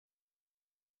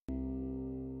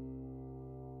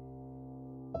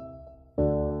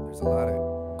a lot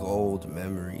of gold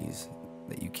memories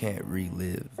that you can't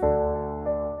relive. A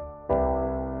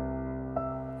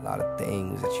lot of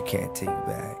things that you can't take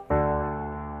back.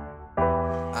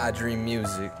 I dream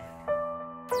music.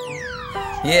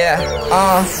 Yeah,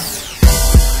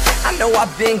 I know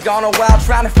I've been gone a while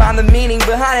trying to find the meaning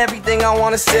behind everything I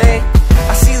wanna say.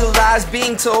 I see the lies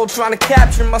being told, trying to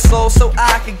capture my soul so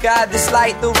I could guide this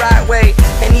light the right way.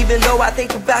 And even though I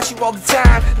think about you all the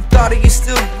time, the thought of you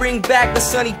still bring back the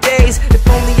sunny days. If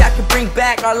only I could bring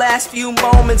back our last few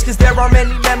moments, cause there are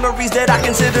many memories that I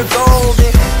consider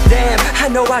golden. Damn, I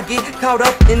know I get caught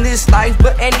up in this life,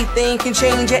 but anything can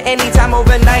change at any time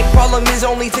overnight. Problem is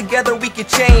only together we can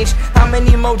change. How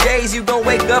many more days you gon'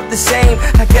 wake up the same?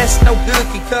 I guess no good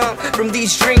can come from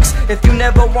these drinks. If you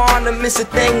never wanna miss a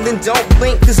thing, then don't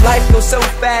blink, cause life goes so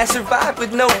fast. Survive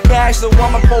with no cash, so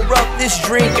I'ma pour up this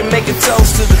drink and make a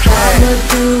toast to the past. I'ma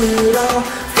do it all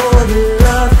for the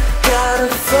love. Gotta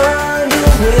find a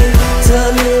way to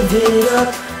live it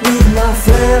up with my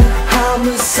fam.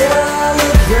 I'ma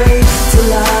celebrate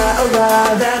till I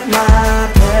arrive at my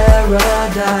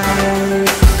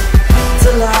paradise,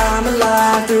 till I'm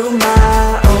alive through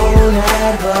my own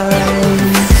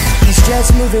advice. These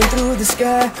jets moving through the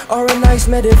sky are a nice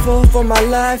metaphor for my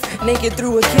life. Naked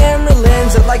through a camera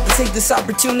lens, I'd like to take this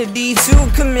opportunity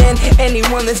to commend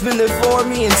anyone that's been there for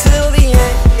me until the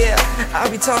end. Yeah, I'll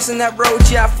be tossing that road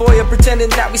out for you, pretending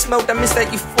that we smoked, I miss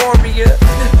that euphoria.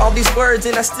 All these words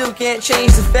and I still can't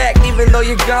change the fact, even though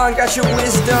you're gone, got your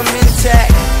wisdom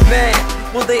intact. Man,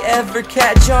 will they ever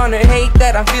catch on or hate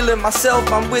that I'm feeling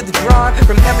myself? I'm withdrawn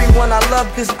from everyone I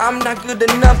love, cause I'm not good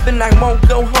enough, and I won't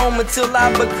go home until I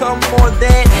become more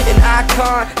than an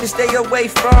icon to stay away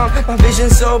from. My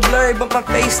vision's so blurry, but my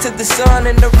face to the sun.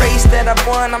 In the race that I've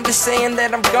won, I'm just saying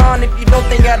that I'm gone. If you don't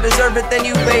think I deserve it, then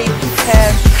you may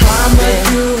have. I'ma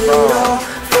do it all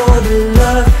for the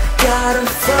love. Gotta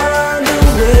find a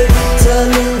way to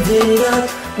live it up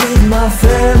with my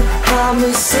fam.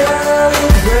 I'ma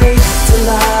celebrate till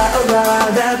I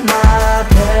arrive at my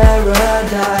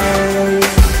paradise,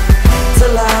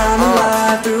 till I'm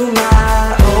alive through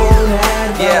my own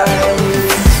advice.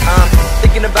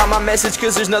 Thinking about my message,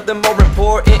 cause there's nothing more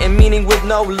important. And meaning with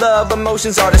no love,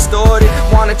 emotions are distorted.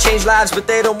 Wanna change lives, but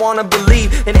they don't wanna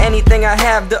believe in anything I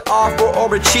have to offer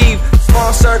or achieve.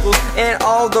 Small circles and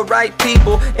all the right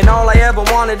people, and all I ever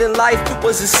wanted in life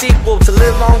was a sequel to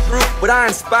live on through. Would I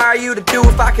inspire you to do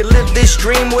if I could live this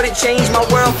dream? Would it change my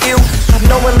worldview? I've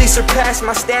knowingly surpassed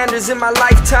my standards in my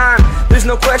lifetime. There's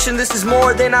no question this is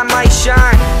more than I might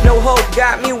shine. No hope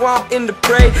got me wanting to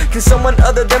pray. Can someone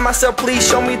other than myself please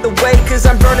show me the way? Cause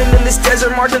I'm burning in this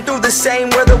desert, marching through the same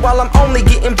weather, while I'm only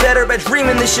getting better at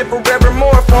dreaming this shit forever.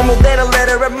 More formal than a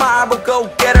letter, admirable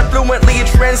go-getter, fluently a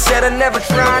trendsetter, never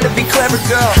trying to be clever,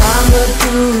 girl. I'ma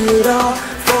do it all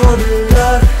for the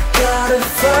love. Gotta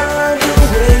find a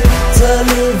way to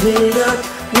live it up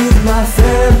with my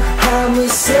fam. I'ma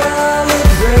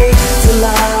celebrate till I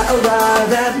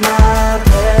arrive at my